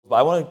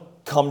I want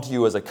to come to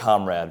you as a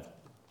comrade,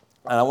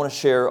 and I want to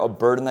share a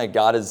burden that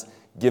God has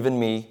given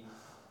me,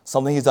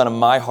 something He's done in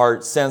my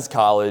heart since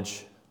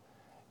college,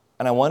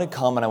 and I want to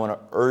come and I want to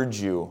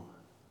urge you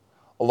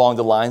along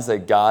the lines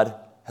that God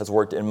has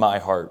worked in my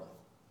heart.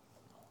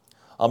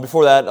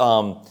 Before that,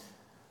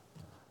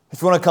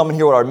 if you want to come and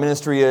hear what our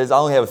ministry is, I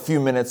only have a few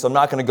minutes, so I'm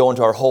not going to go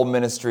into our whole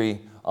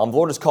ministry. The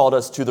Lord has called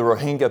us to the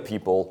Rohingya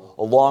people,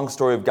 a long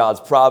story of God's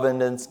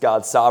providence,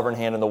 God's sovereign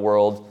hand in the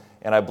world,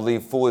 and I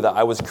believe fully that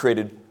I was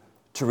created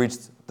to reach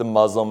the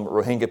Muslim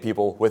Rohingya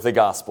people with the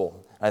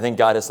gospel. And I think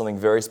God has something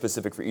very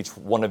specific for each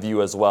one of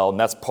you as well, and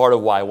that's part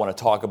of why I want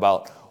to talk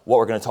about what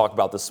we're going to talk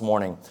about this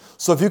morning.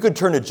 So if you could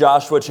turn to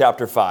Joshua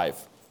chapter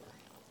 5.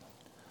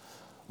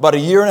 About a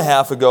year and a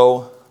half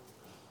ago,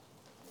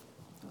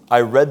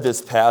 I read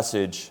this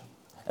passage,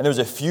 and there was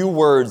a few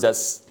words that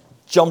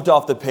jumped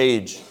off the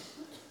page,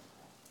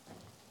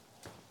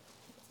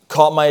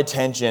 caught my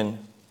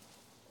attention.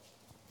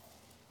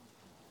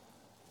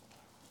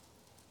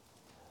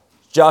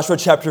 Joshua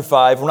chapter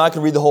 5, we're not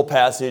going to read the whole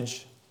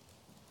passage.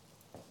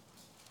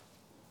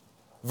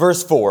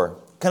 Verse 4,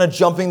 kind of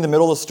jumping in the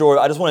middle of the story.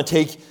 I just want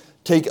to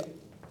take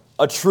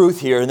a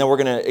truth here, and then we're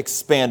going to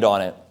expand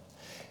on it.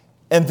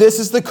 And this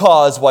is the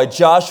cause why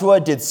Joshua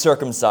did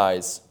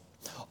circumcise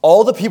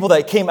all the people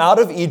that came out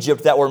of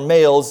Egypt that were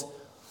males,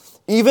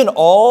 even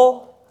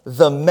all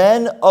the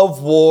men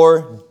of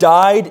war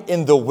died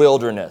in the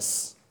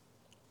wilderness.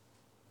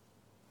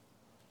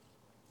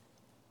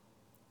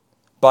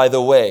 By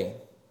the way,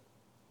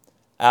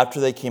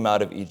 after they came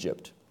out of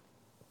Egypt.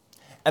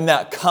 And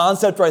that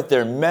concept right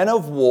there, men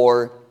of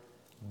war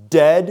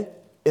dead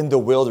in the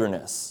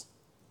wilderness.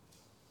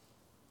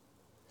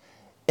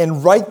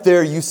 And right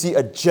there you see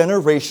a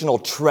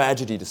generational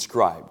tragedy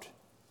described.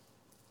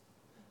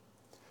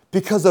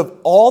 Because of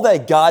all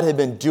that God had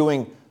been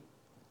doing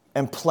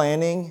and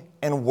planning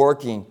and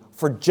working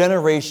for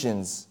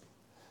generations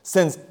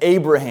since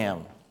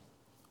Abraham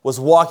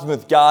was walking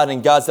with God,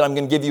 and God said, I'm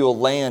going to give you a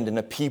land and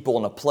a people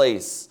and a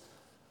place.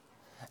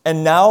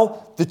 And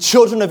now the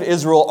children of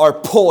Israel are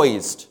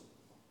poised.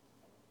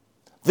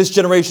 This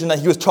generation that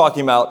he was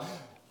talking about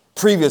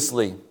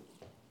previously,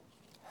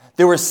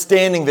 they were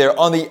standing there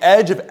on the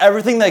edge of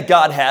everything that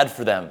God had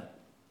for them.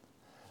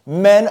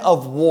 Men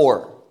of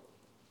war.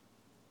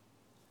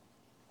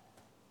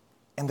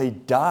 And they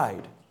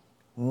died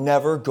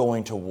never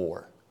going to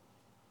war.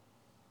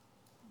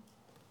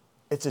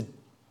 It's a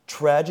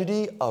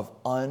tragedy of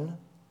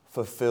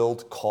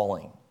unfulfilled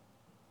calling.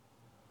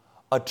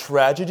 A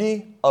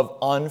tragedy of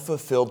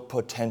unfulfilled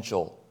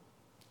potential.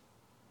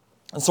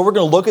 And so we're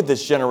going to look at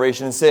this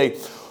generation and say,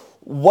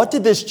 what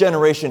did this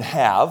generation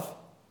have?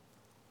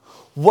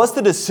 What's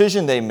the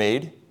decision they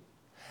made?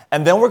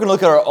 And then we're going to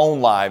look at our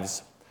own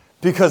lives.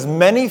 Because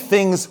many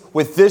things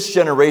with this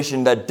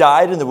generation that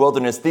died in the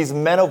wilderness, these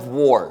men of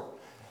war,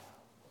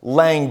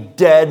 laying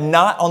dead,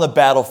 not on the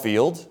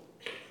battlefield,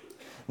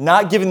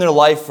 not giving their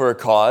life for a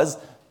cause,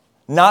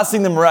 not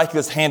seeing the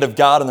miraculous hand of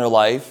God in their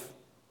life,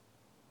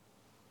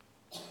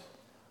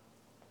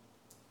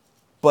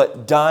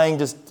 but dying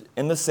just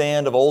in the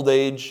sand of old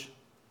age,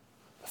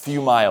 a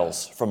few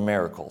miles from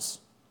miracles.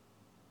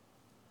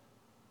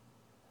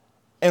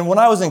 And when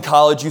I was in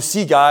college, you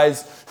see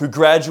guys who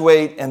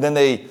graduate and then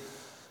they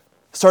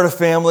start a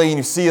family, and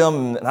you see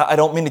them, and I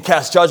don't mean to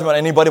cast judgment on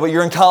anybody, but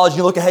you're in college, and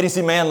you look ahead, you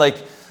see, man, like,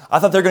 I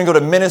thought they're going to go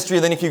to ministry,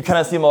 and then if you kind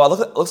of see them, oh,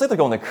 it looks like they're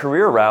going the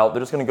career route.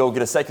 They're just going to go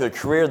get a secular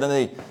career, then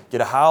they get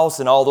a house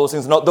and all those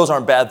things. No, those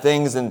aren't bad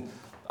things, and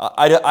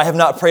I have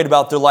not prayed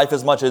about their life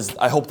as much as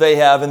I hope they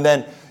have. And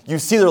then you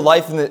see their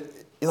life, and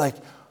you're like,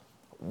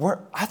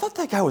 I thought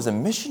that guy was a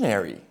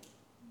missionary.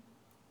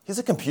 He's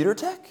a computer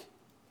tech?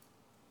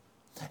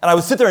 And I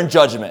would sit there in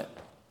judgment.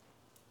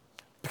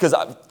 Because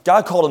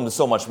God called him to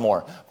so much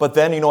more. But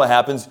then you know what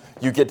happens?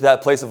 You get to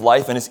that place of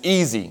life and it's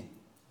easy.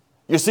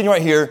 You're sitting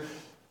right here,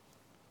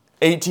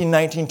 18,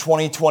 19,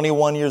 20,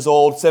 21 years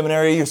old,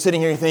 seminary. You're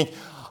sitting here and you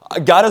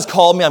think, God has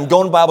called me. I'm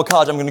going to Bible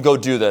college. I'm going to go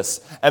do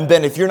this. And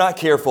then if you're not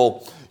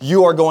careful,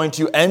 you are going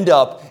to end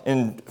up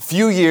in a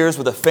few years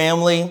with a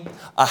family,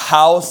 a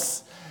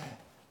house,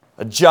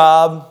 a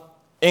job,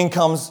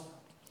 incomes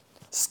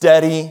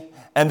steady.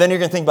 And then you're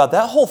going to think about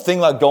that whole thing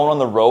about going on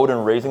the road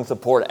and raising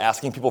support,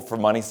 asking people for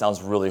money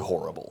sounds really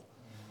horrible.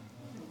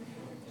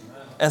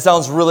 And it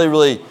sounds really,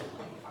 really,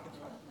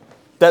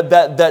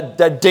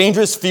 that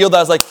dangerous field that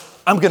I was like,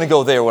 I'm going to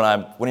go there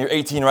when you're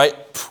 18, right?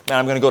 Man,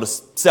 I'm going to go to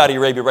Saudi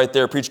Arabia right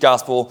there, preach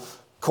gospel,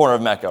 corner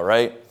of Mecca,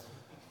 right?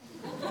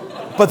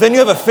 But then you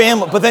have a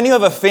family.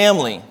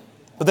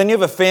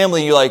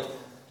 And you're like,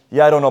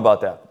 yeah, I don't know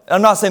about that. And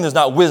I'm not saying there's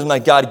not wisdom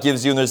that God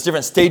gives you, and there's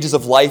different stages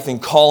of life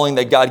and calling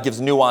that God gives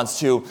nuance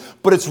to,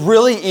 but it's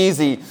really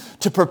easy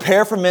to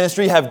prepare for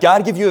ministry, have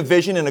God give you a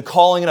vision and a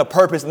calling and a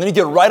purpose, and then you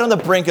get right on the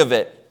brink of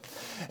it,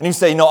 and you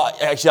say, no,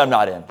 actually, I'm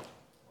not in. And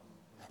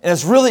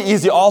it's really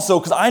easy also,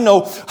 because I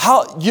know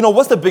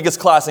what's the biggest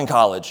class in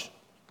college?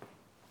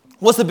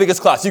 What's the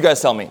biggest class? You guys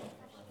tell me.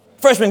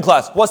 Freshman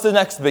class. What's the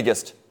next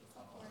biggest?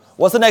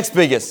 What's the next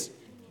biggest?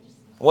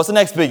 What's the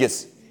next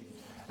biggest?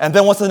 And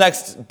then what's the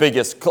next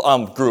biggest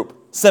group?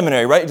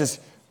 Seminary, right?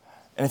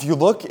 And if you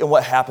look at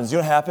what happens, you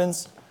know what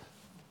happens?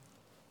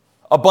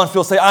 A bunch of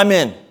people say, I'm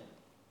in.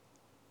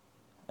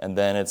 And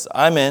then it's,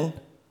 I'm in.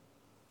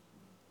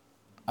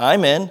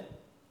 I'm in.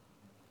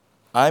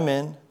 I'm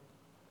in.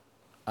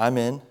 I'm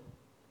in.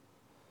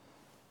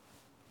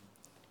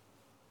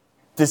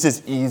 This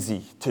is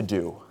easy to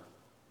do.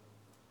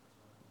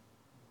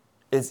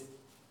 It's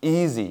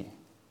easy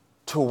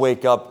to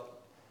wake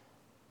up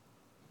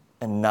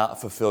and not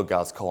fulfill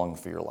God's calling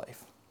for your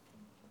life.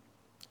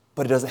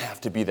 But it doesn't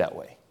have to be that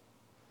way.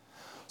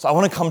 So I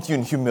want to come to you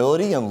in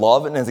humility and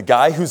love, and as a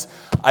guy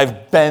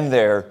I've been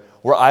there,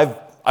 where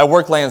I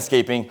work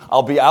landscaping,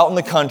 I'll be out in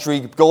the country,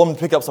 go and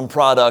pick up some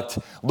product,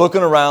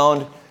 looking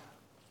around.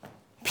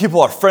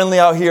 People are friendly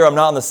out here. I'm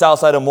not on the south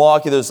side of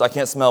Milwaukee. I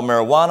can't smell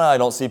marijuana. I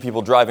don't see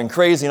people driving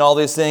crazy and all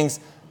these things.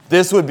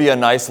 This would be a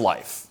nice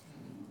life.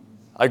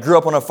 I grew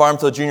up on a farm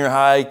till junior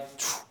high.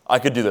 I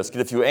could do this.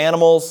 Get a few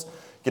animals,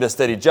 get a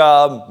steady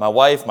job, my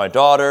wife, my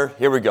daughter.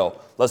 Here we go.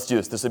 Let's do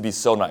this. This would be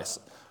so nice.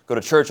 Go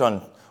to church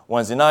on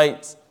Wednesday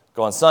nights,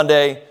 go on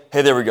Sunday.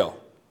 Hey, there we go.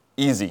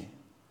 Easy.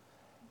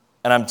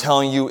 And I'm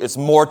telling you, it's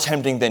more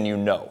tempting than you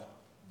know.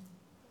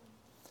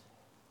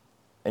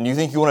 And you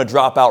think you want to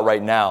drop out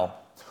right now.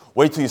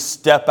 Wait till you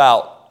step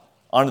out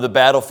onto the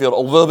battlefield a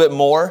little bit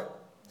more,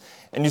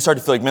 and you start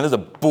to feel like, man, there's a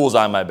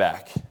bullseye on my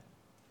back.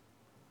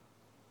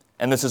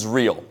 And this is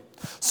real.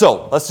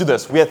 So let's do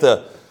this. We have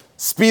to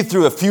speed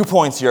through a few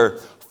points here.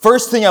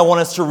 First thing I want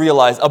us to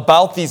realize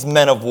about these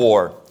men of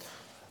war.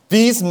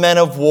 These men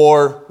of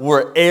war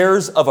were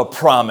heirs of a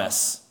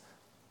promise.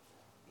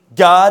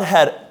 God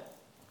had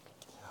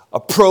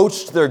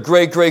approached their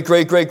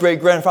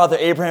great-great-great-great-great-grandfather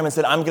Abraham and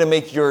said, I'm going to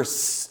make your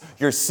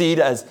seed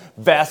as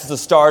vast as the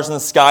stars in the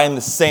sky and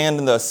the sand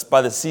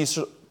by the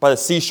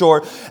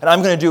seashore, and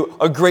I'm going to do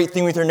a great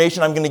thing with your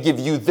nation. I'm going to give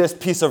you this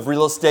piece of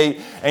real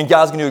estate, and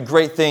God's going to do a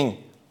great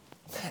thing.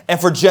 And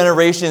for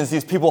generations,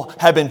 these people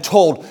have been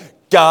told,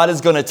 God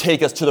is going to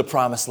take us to the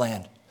promised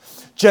land.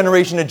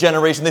 Generation to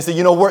generation, they say,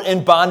 we're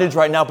in bondage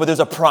right now, but there's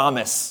a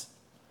promise.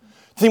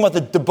 Think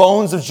about the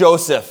bones of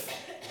Joseph,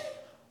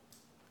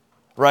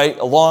 right?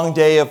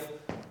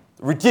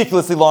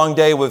 Ridiculously long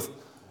day with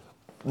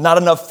not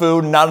enough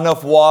food, not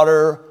enough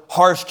water,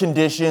 harsh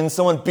conditions,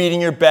 someone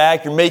beating your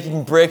back, you're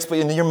making bricks, but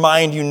in your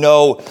mind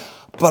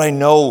but I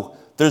know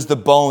there's the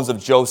bones of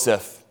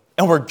Joseph,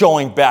 and we're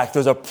going back.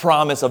 There's a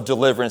promise of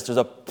deliverance. There's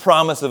a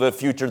promise of a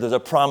future. There's a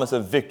promise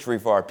of victory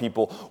for our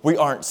people. We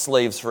aren't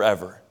slaves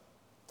forever.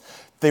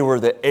 They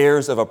were the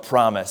heirs of a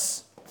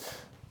promise.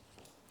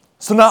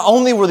 So not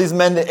only were these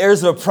men the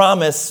heirs of a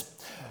promise,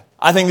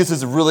 I think this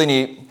is really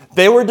neat.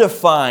 They were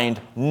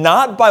defined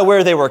not by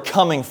where they were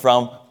coming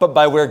from, but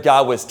by where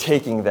God was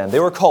taking them. They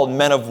were called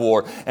men of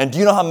war. And do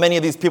you know how many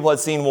of these people had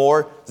seen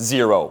war?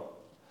 0.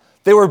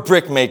 They were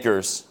brick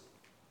makers.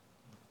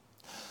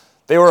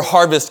 They were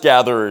harvest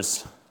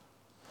gatherers.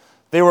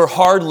 They were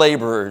hard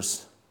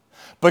laborers.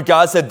 But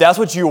God said, that's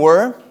what you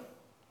were?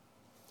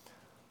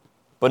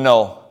 But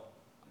no,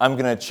 I'm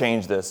going to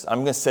change this. I'm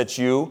going to set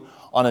you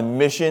on a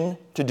mission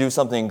to do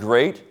something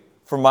great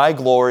for my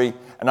glory,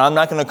 and I'm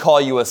not going to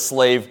call you a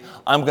slave.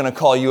 I'm going to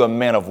call you a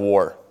man of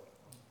war.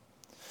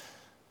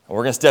 And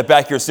we're going to step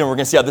back here soon. We're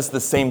going to see how this is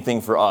the same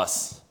thing for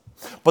us.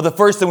 But the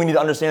first thing we need to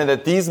understand is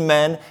that these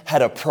men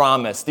had a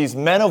promise. These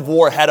men of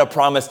war had a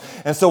promise.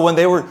 And so when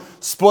they were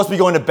supposed to be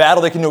going to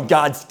battle, they could know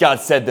God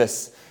said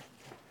this.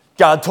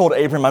 God told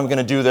Abraham, I'm going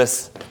to do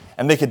this.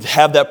 And they could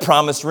have that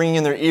promise ringing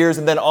in their ears.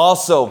 And then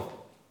also,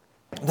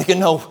 they can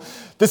know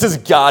this is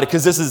God,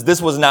 because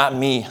this was not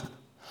me.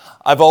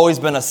 I've always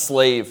been a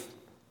slave.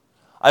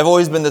 I've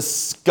always been the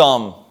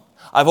scum.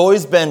 I've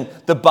always been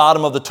the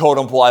bottom of the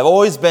totem pole. I've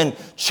always been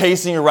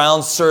chasing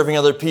around, serving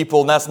other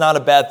people, and that's not a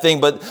bad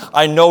thing, but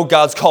I know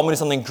God's called me to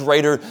something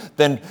greater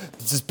than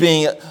just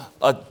being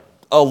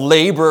a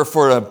laborer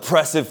for an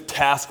oppressive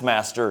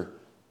taskmaster.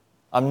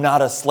 I'm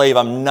not a slave.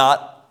 I'm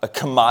not a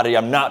commodity.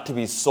 I'm not to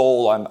be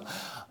sold.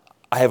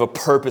 I have a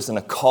purpose and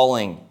a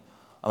calling.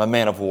 I'm a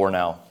man of war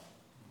now.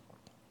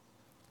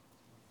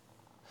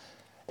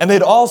 And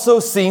they'd also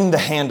seen the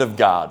hand of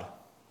God.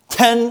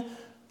 10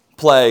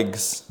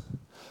 plagues,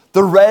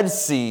 the Red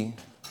Sea,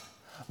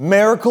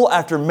 miracle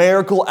after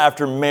miracle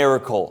after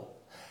miracle.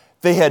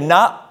 They had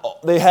not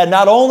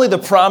only the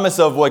promise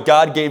of what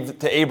God gave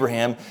to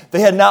Abraham,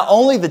 they had not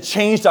only the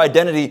changed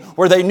identity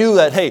where they knew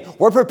that, hey,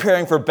 we're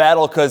preparing for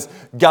battle because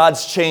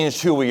God's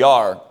changed who we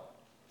are.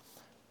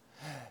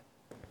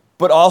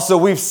 But also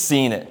we've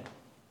seen it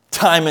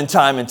time and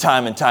time and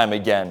time and time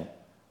again.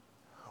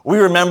 We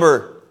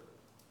remember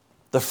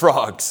the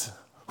frogs.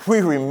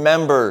 We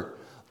remember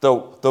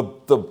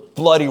the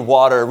bloody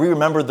water. We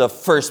remember the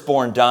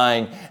firstborn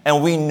dying.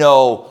 And we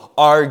know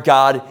our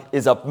God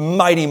is a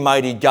mighty,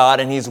 mighty God,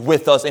 and He's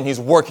with us, and He's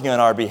working on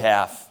our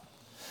behalf.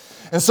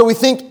 And so we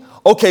think,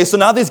 okay, so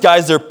now these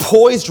guys, they're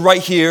poised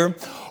right here.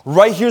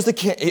 Right here's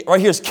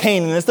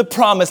Canaan. It's the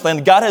promised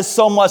land. God has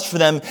so much for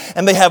them,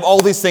 and they have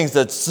all these things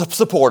that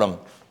support them.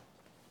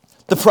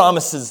 The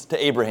promises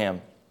to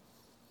Abraham.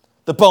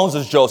 The bones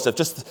of Joseph,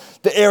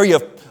 just the area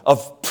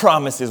of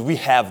promises, we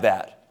have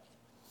that.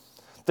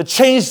 The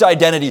changed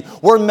identity,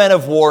 we're men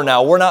of war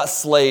now. We're not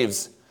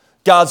slaves.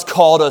 God's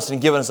called us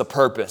and given us a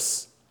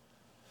purpose.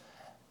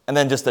 And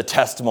then just the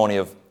testimony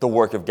of the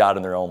work of God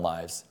in their own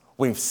lives.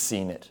 We've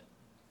seen it.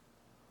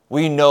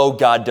 We know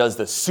God does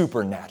the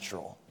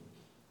supernatural.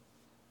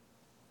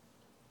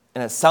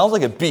 And it sounds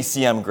like a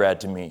BCM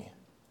grad to me.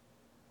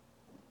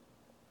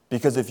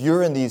 Because if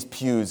you're in these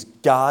pews,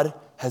 God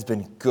has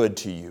been good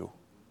to you.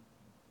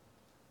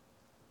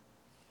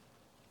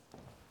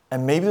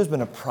 And maybe there's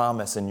been a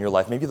promise in your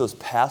life, maybe those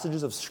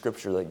passages of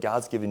Scripture that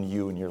God's given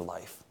you in your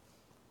life.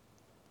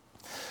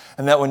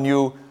 And that when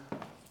you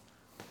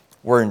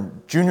were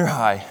in junior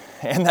high,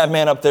 and that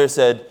man up there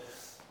said,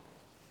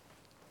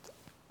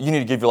 you need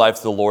to give your life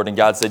to the Lord. And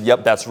God said,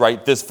 yep, that's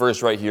right, this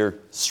verse right here,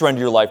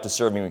 surrender your life to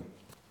serve me. And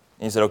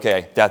you said,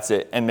 okay, that's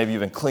it. And maybe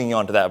you've been clinging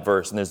on to that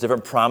verse. And there's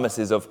different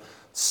promises of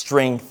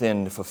strength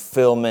and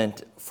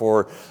fulfillment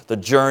for the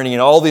journey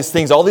and all these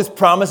things, all these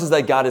promises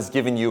that God has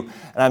given you.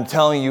 And I'm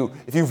telling you,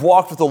 if you've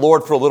walked with the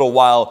Lord for a little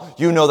while,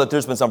 you know that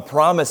there's been some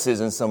promises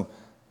and some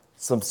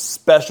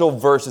special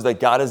verses that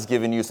God has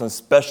given you, some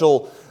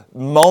special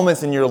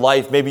moments in your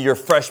life, maybe your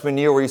freshman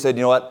year where you said,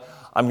 you know what,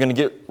 I'm going to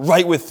get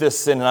right with this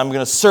sin and I'm going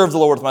to serve the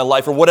Lord with my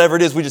life, or whatever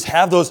it is. We just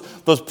have those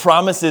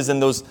promises and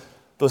those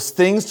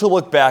things to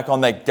look back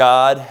on that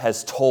God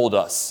has told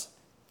us.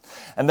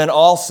 And then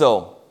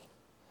also,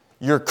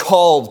 you're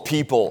called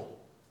people.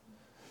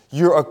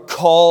 You're a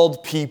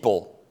called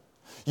people.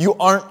 You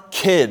aren't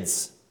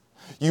kids.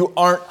 You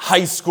aren't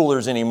high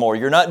schoolers anymore.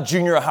 You're not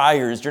junior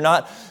hires. You're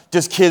not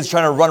just kids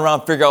trying to run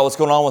around and figure out what's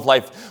going on with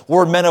life.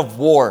 We're men of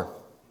war.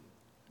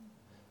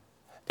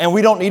 And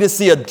we don't need to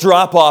see a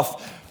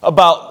drop-off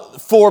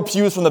about 4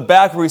 pews from the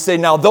back where we say,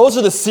 now those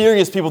are the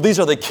serious people, these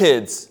are the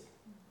kids.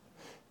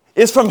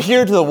 It's from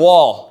here to the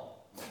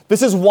wall.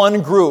 This is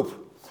one group.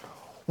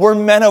 We're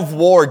men of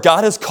war.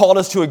 God has called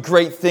us to a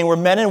great thing. We're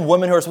men and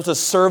women who are supposed to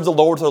serve the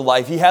Lord with their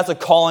life. He has a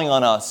calling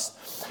on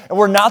us. And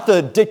we're not the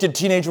addicted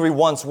teenager we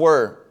once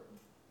were.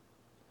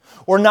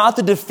 We're not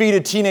the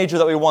defeated teenager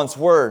that we once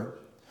were.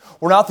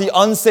 We're not the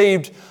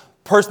unsaved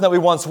person that we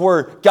once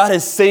were. God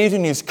has saved you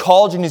and He's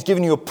called you and He's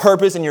given you a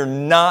purpose, and you're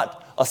not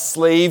a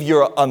slave.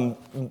 You're a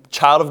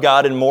child of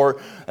God, and more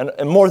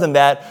than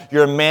that,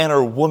 you're a man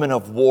or woman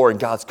of war, and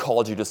God's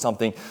called you to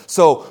something.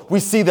 So we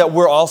see that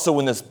we're also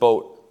in this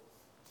boat.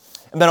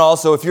 And then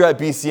also, if you're at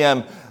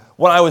BCM,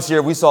 when I was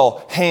here, we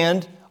saw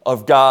hand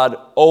of God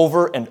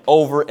over and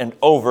over and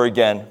over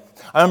again.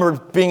 I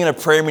remember being in a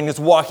prayer meeting, just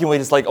walking away,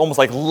 just like almost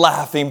like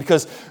laughing,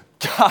 because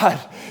God,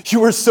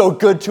 you were so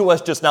good to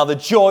us just now. The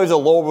joy of the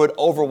Lord would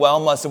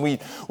overwhelm us, and we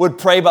would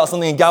pray about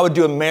something, and God would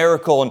do a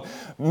miracle, and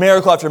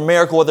miracle after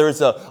miracle, whether it's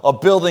a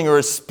building or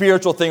a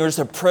spiritual thing or just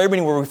a prayer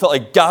meeting where we felt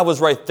like God was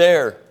right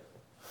there.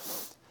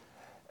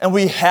 And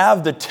we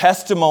have the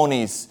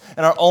testimonies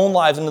in our own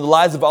lives and in the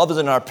lives of others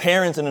and our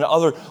parents and in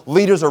other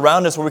leaders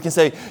around us where we can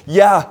say,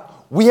 yeah,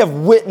 we have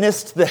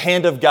witnessed the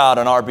hand of God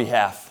on our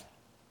behalf.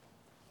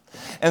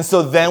 And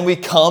so then we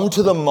come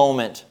to the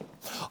moment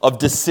of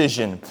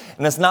decision.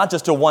 And it's not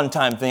just a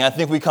one-time thing. I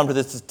think we come to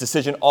this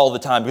decision all the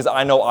time, because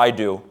I know I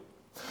do.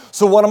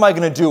 So what am I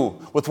going to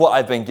do with what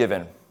I've been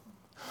given?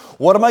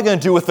 What am I going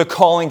to do with the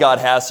calling God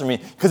has for me?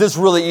 Because it's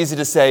really easy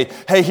to say,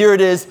 hey, here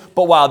it is,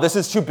 but wow, this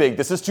is too big.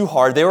 This is too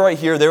hard. They were right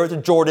here. They were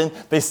at Jordan.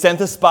 They sent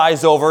the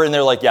spies over, and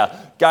they're like, yeah,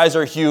 guys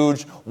are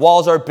huge.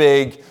 Walls are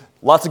big.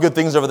 Lots of good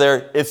things over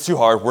there. It's too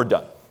hard. We're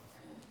done.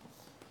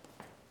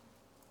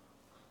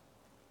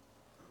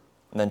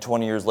 And then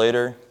 20 years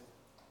later,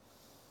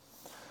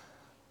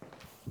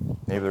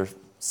 maybe they're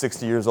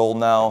 60 years old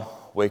now,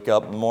 wake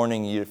up in the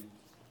morning, eat a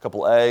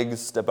couple eggs,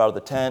 step out of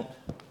the tent,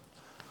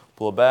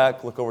 pull it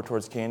back, look over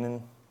towards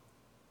Canaan.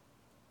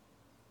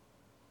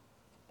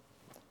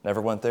 Never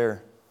went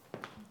there.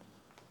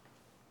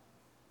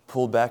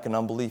 Pulled back in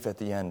unbelief at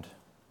the end.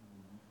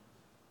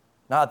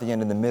 Not at the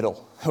end, in the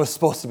middle. It was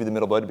supposed to be the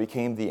middle, but it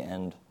became the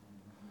end.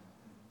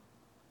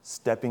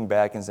 Stepping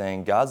back and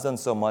saying, God's done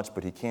so much,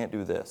 but He can't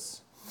do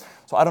this.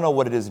 So I don't know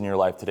what it is in your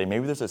life today.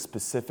 Maybe there's a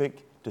specific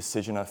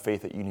decision of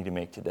faith that you need to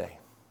make today.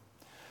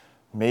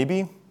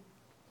 Maybe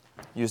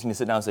you just need to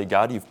sit down and say,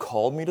 God, you've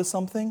called me to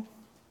something.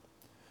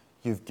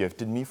 You've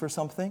gifted me for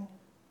something.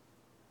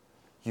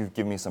 You've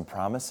given me some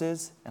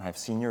promises, and I've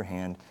seen your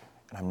hand,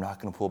 and I'm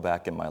not going to pull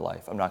back in my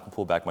life. I'm not going to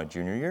pull back my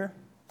junior year.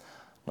 I'm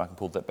not going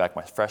to pull back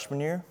my freshman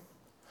year.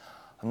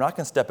 I'm not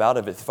going to step out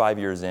of it 5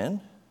 years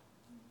in.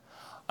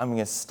 I'm going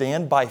to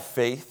stand by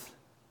faith,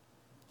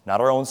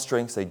 not our own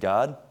strength, say,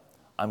 God,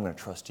 I'm going to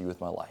trust you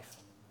with my life.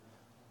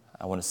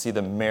 I want to see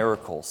the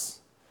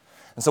miracles.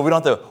 And so we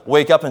don't have to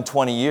wake up in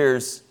 20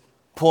 years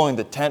pulling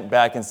the tent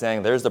back and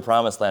saying, there's the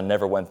promised land,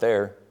 never went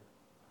there.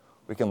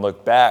 We can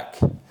look back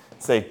and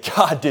say,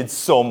 God did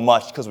so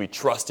much because we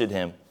trusted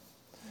Him.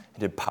 He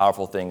did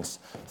powerful things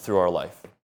through our life.